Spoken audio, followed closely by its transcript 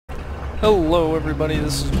Hello everybody,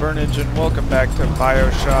 this is Byrnage and welcome back to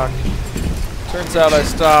BioShock. Turns out I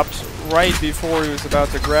stopped right before he was about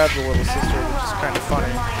to grab the little sister, which is kind of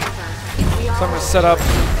funny. So I'm going to set up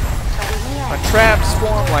my traps for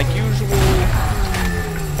him like usual.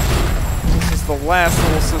 This is the last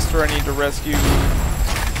little sister I need to rescue,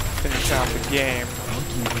 finish out the game.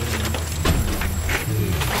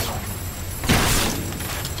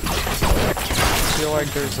 I feel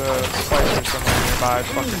like there's a spider somewhere nearby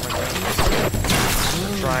fucking with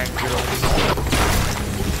him. Trying to.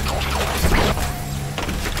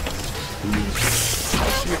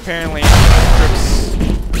 She apparently trips.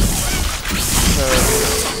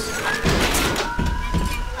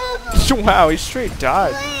 Wow, he straight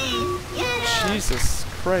died. Jesus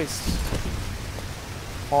Christ.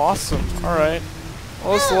 Awesome. Alright.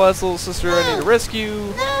 Well, this is the last little sister I need to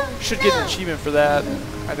rescue. Should get an achievement for that,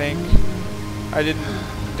 I think. I didn't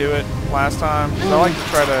do it last time, because I like to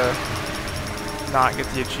try to not get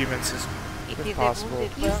the achievements if possible.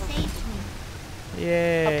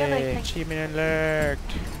 Yay! Achievement alert!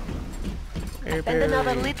 And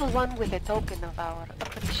another little one with a token of our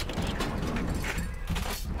appreciation.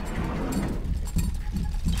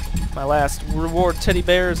 My last reward teddy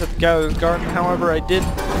bears at the Gallows Garden. However, I did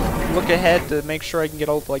look ahead to make sure I can get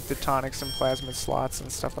all like the Tonics and Plasmid slots and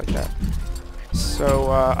stuff like that. So,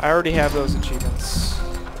 I already have those achievements.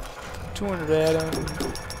 200 Adam.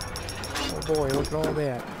 Oh boy, look at all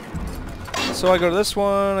that. So I go to this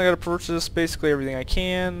one, I gotta purchase basically everything I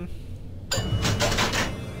can.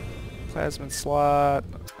 Plasmid slot,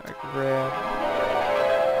 I can grab.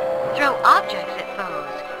 Throw objects at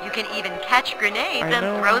foes. You can even catch grenades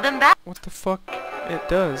and throw them back. What the fuck it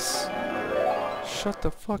does. Shut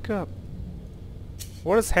the fuck up.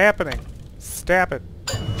 What is happening? Stop it.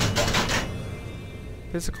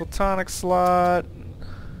 Physical tonic slot.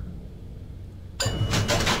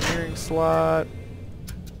 Engineering slot.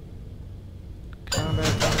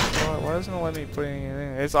 Combat tonic slot. Why doesn't it let me put anything in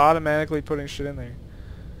there? It's automatically putting shit in there.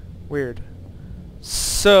 Weird.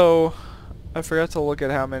 So, I forgot to look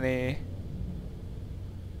at how many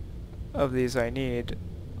of these I need.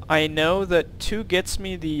 I know that 2 gets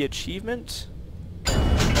me the achievement,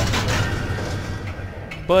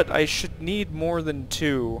 but I should need more than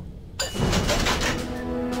 2.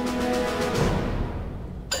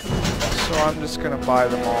 So I'm just gonna buy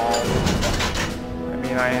them all. I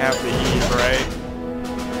mean, I have the Eve, right?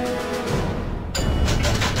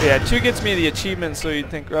 Yeah, 2 gets me the achievement, so you'd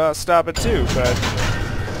think, oh, stop at 2, but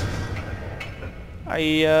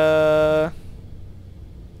I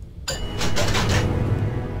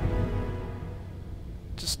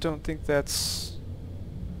just don't think that's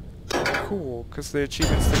cool, because the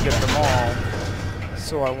achievements to get them all,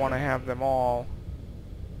 so I want to have them all.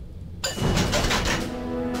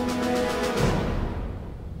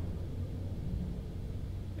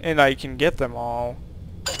 And I can get them all.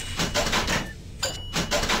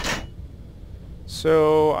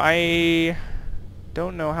 So I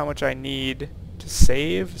don't know how much I need to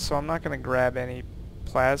save, so I'm not going to grab any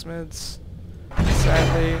plasmids,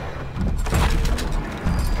 sadly.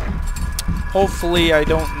 Hopefully I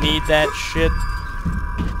don't need that shit.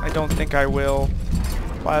 I don't think I will.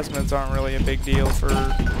 Plasmids aren't really a big deal for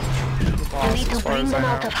the boss, You need to bring them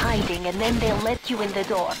out of know. hiding and then they'll let you in the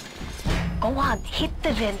door. Go on, hit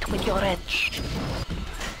the vent with your wrench.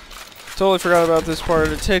 Totally forgot about this part.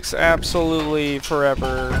 It takes absolutely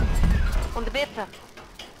forever. On the better.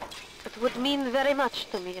 It would mean very much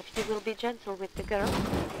to me if you will be gentle with the girl.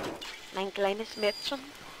 Mein kleines Mädchen.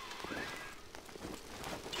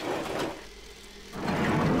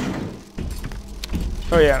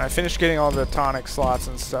 Oh yeah, and I finished getting all the tonic slots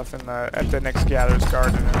and stuff in at the next Gatherer's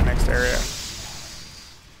Garden in the next area.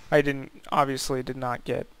 I obviously did not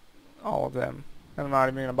get all of them. And I'm not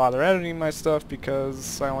even going to bother editing my stuff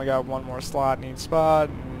because I only got 1 more slot in each spot.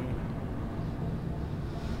 And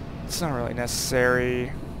it's not really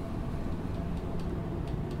necessary.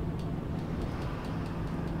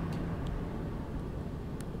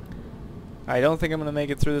 I don't think I'm going to make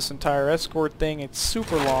it through this entire escort thing. It's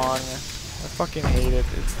super long. I fucking hate it.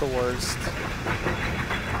 It's the worst.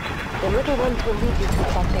 The little ones will lead you to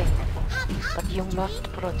fontaine, but you must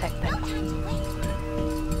protect them.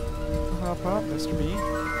 Hop up, Mr. B.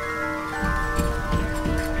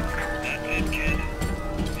 That's it, kid.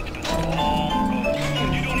 It's been so long.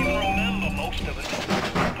 You don't even remember most of it.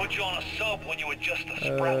 Put you on a sub when you were just a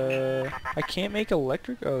sprout. I can't make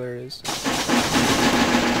electric. Oh, there it is.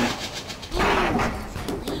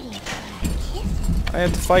 I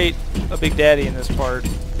have to fight a Big Daddy in this part.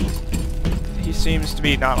 He seems to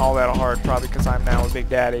be not all that hard, probably because I'm now a Big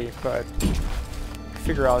Daddy, but I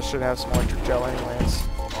figure I should have some electric gel anyways.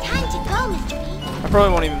 Time to go!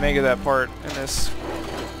 probably won't even make it that part in this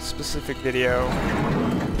specific video.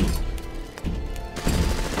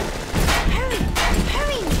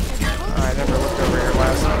 I never looked over here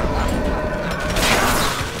last time.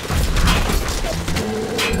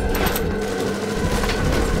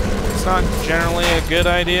 It's not generally a good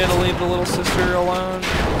idea to leave the little sister alone.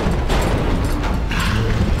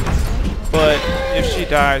 But if she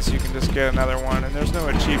dies, you can just get another one, and there's no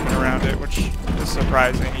achievement around it, which is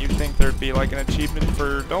surprising. You'd think there'd be like an achievement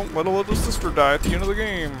for don't let a little sister die at the end of the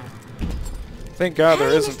game. Thank God there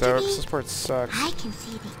isn't though, because this part sucks. I can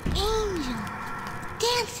see the angel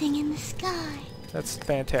dancing in the sky. That's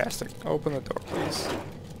fantastic. Open the door, please.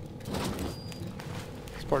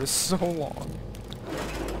 This part is so long.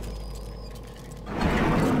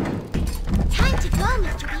 Time to go,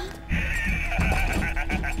 Mr. B.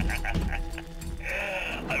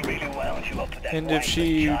 And if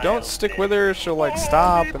she don't stick with her, she'll like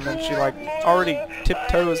stop, and then she like already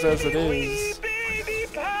tiptoes as it is.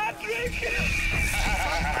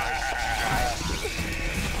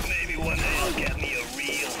 Maybe one day I'll get me a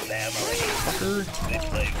real family. Fucker. They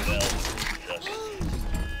play well.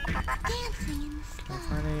 Dancing in the Can I sky.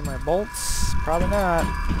 find any of my bolts? Probably not.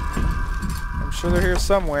 I'm sure they're here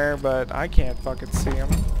somewhere, but I can't fucking see them.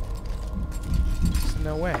 There's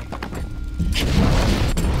no way.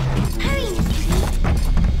 Hurry, Mr.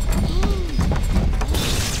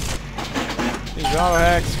 These auto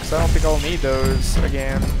hacks, because I don't think I'll need those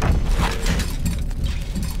again.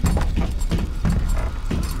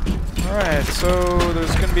 Alright, so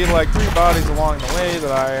there's going to be like 3 bodies along the way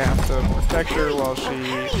that I have to protect her while she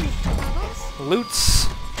loots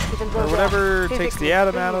or whatever, takes the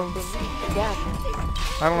atom out of.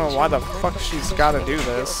 I don't know why the fuck she's got to do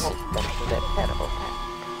this.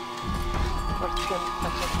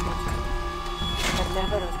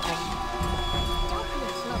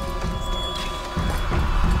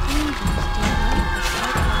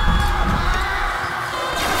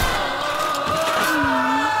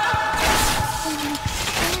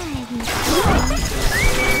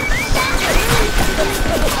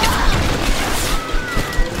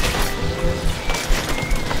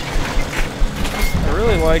 I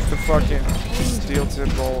really like the fucking steel tip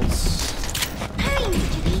bolts.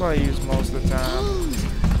 That's what I use most of the time.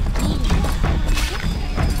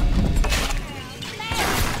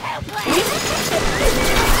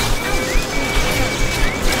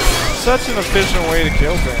 Such an efficient way to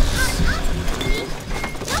kill things.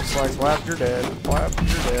 It's like, blap, you're dead. Blap,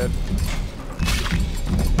 you're dead.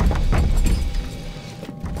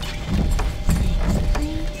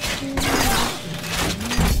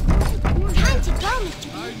 Time to go, Mr.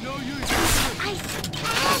 B. You're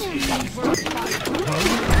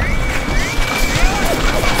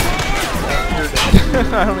dead.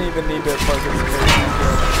 I don't even need to participate.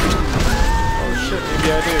 Oh shit, maybe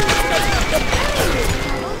I do.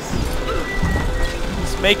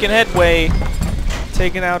 He's making headway.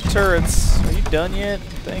 Taking out turrets. Are you done yet?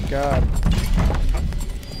 Thank God.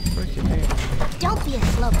 Freaking hell. Don't be a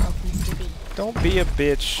slowpoke, Mr. B. Don't be a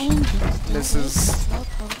bitch, Angels don't Mrs. wait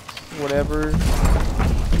for slowpokes. Whatever.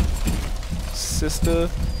 Sister.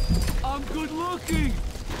 I'm good looking.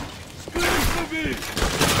 Scream for me.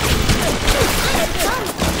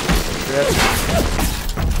 Yep.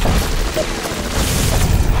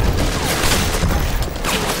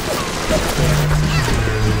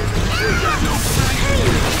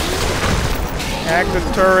 Hack the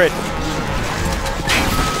turret.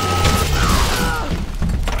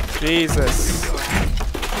 Jesus.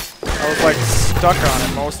 I was like stuck on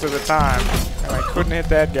it most of the time, and I couldn't hit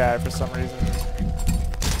that guy for some reason.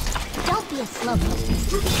 Don't be a slowpoke,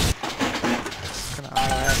 Mr. B. Gonna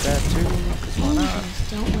auto-hack that too, 'cause why not? Angels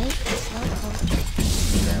don't wait for slowpokes.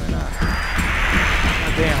 Apparently not.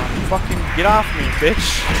 God damn, fucking get off me, bitch.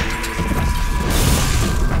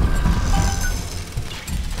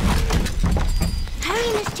 Hurry,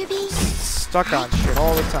 Mr. B. Stuck on shit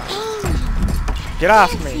all the time. Get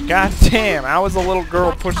off me, god damn, I was a little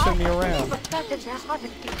girl pushing me around. The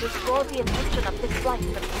intention of this flight.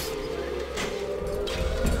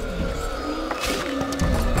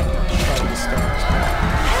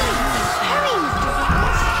 Hurry, Mr.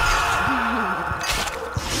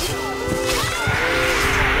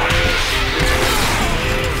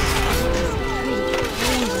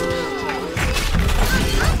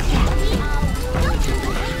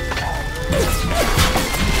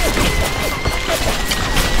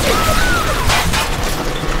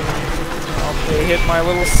 They hit my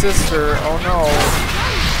little sister, oh no.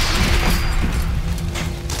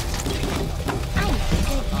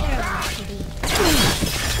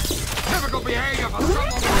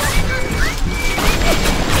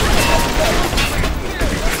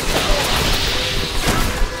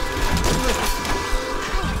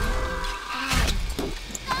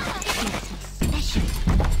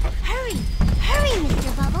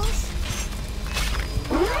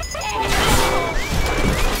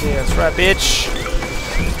 Yeah, that's right, bitch.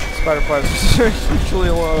 Spider flies are usually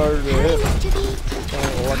a lot harder to hit.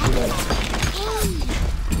 Oh, lucky that.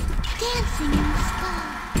 Dancing in the sky.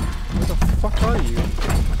 Where the fuck are you?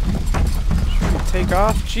 Should we take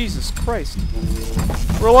off? Jesus Christ.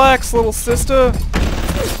 Relax, little sister.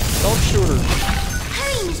 Don't shoot her.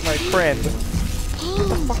 She's my friend. Get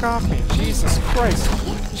the fuck off me. Jesus Christ.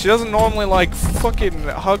 She doesn't normally, like, fucking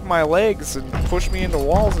hug my legs and push me into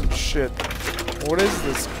walls and shit. What is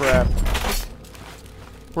this crap?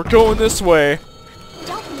 We're going this way.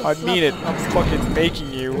 I mean it. I'm fucking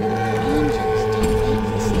making you.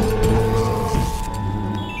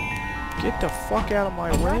 Get the fuck out of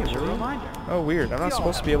my way, really? Oh, weird. I'm not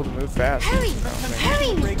supposed to be able to move fast. Hurry,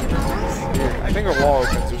 Mr. Bubbles. Weird. I think a wall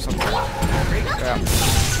opens or something. Yeah.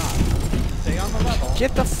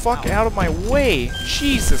 Get the fuck out of my way!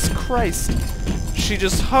 Jesus Christ! She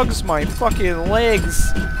just hugs my fucking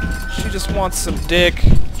legs! She just wants some dick.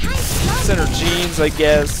 It's in her jeans, I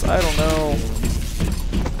guess. I don't know.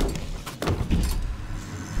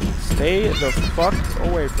 Stay the fuck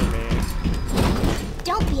away from me.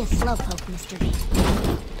 Don't be a slowpoke, Mr. B.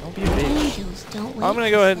 Don't be a bitch. Angels don't wait. I'm gonna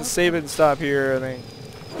go ahead and save it and stop here, I think.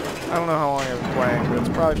 I don't know how long I've been playing, but it's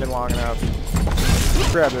probably been long enough.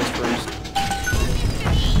 Let's grab this first.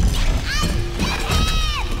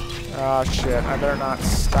 Oh shit, I better not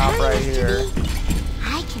stop right here.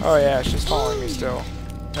 Oh yeah, she's following me still.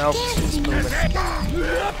 Nope, she's moving. I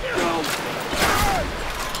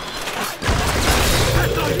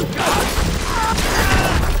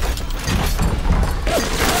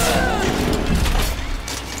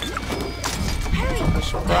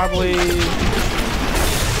should probably...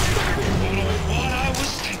 What I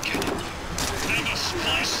was thinking. Never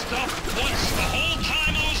spliced stuff once the whole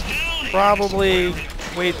time I was down here. Probably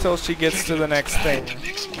wait till she gets to the next thing.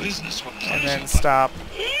 And then stop.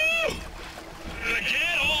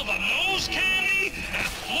 Again, all the nose candy and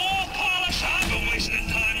floor polish I've been wasting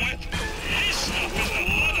time with. This stuff is the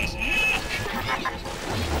mother's milk.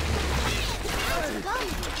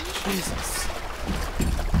 Jesus.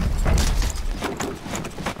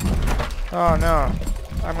 Oh no.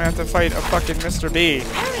 I'm gonna have to fight a fucking Mr. B.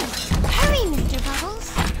 Hurry, Mr. Bubbles.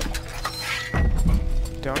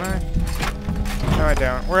 Don't I? No, I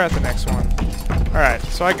don't. We're at the next one. Alright,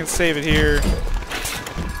 so I can save it here.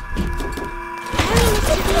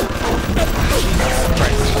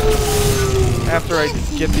 Christ. After I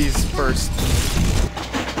get these first.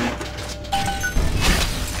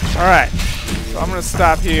 Alright, so I'm gonna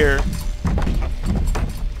stop here.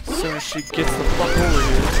 As soon as she gets the fuck over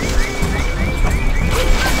here.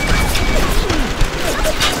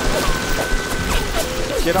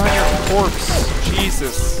 Get on your corpse.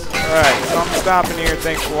 Jesus. Alright, so I'm stopping here.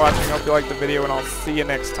 Thanks for watching. Hope you liked the video, and I'll see you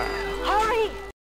next time.